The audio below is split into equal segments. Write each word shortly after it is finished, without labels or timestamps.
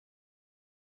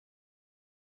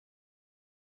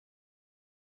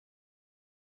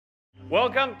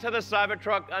Welcome to the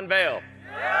Cybertruck unveil.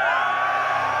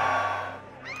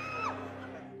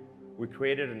 We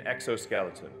created an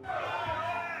exoskeleton.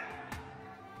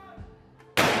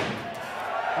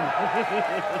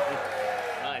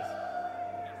 Nice.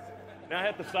 Now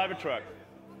hit the Cybertruck.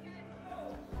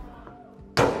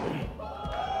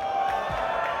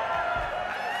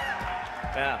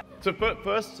 Yeah. So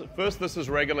first, this is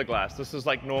regular glass. This is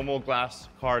like normal glass,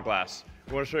 car glass.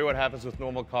 We want to show you what happens with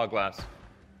normal car glass.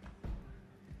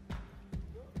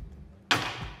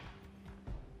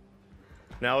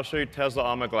 Now I'll show you Tesla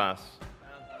armor glass.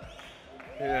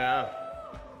 Yeah.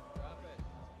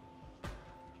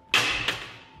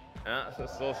 Yeah,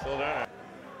 it's still doing it.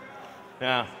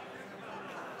 Yeah.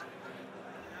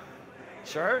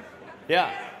 Sure?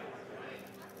 Yeah.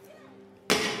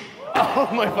 Oh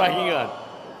my fucking God.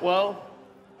 Well,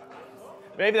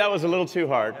 maybe that was a little too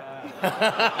hard.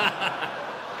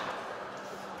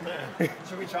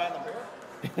 Should we try on the mirror?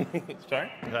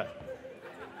 Sorry? Okay.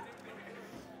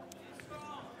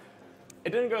 It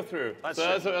didn't go through.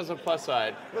 So that's a plus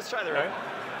side. Let's try the mirror.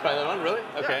 Try that one, really?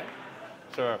 Okay.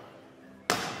 Yeah. Sure.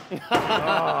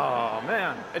 Oh,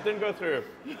 man. It didn't go through.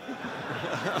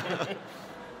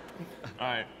 All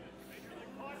right.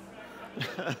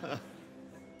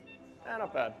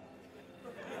 Not bad.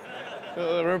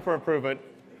 Room for improvement.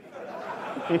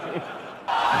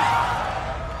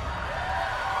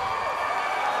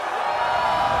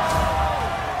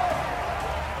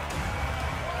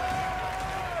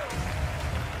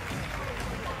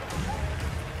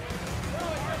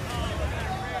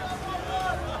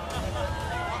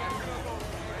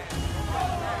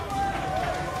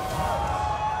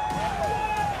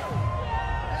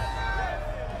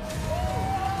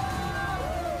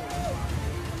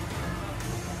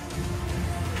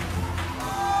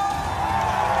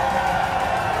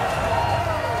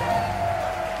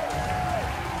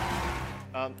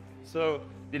 So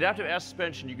the adaptive air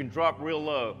suspension, you can drop real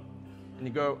low, and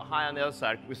you go high on the other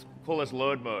side. We call this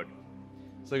load mode.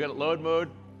 So you got load mode,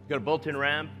 you got a built-in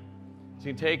ramp, so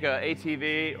you can take a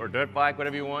ATV or dirt bike,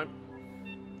 whatever you want,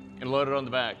 and load it on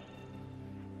the back.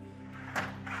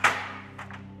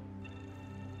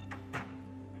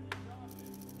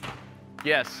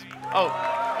 Yes. Oh,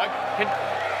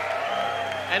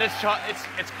 and it's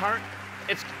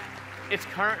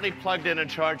currently plugged in and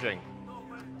charging.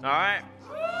 All right.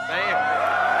 Thank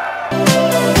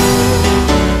you.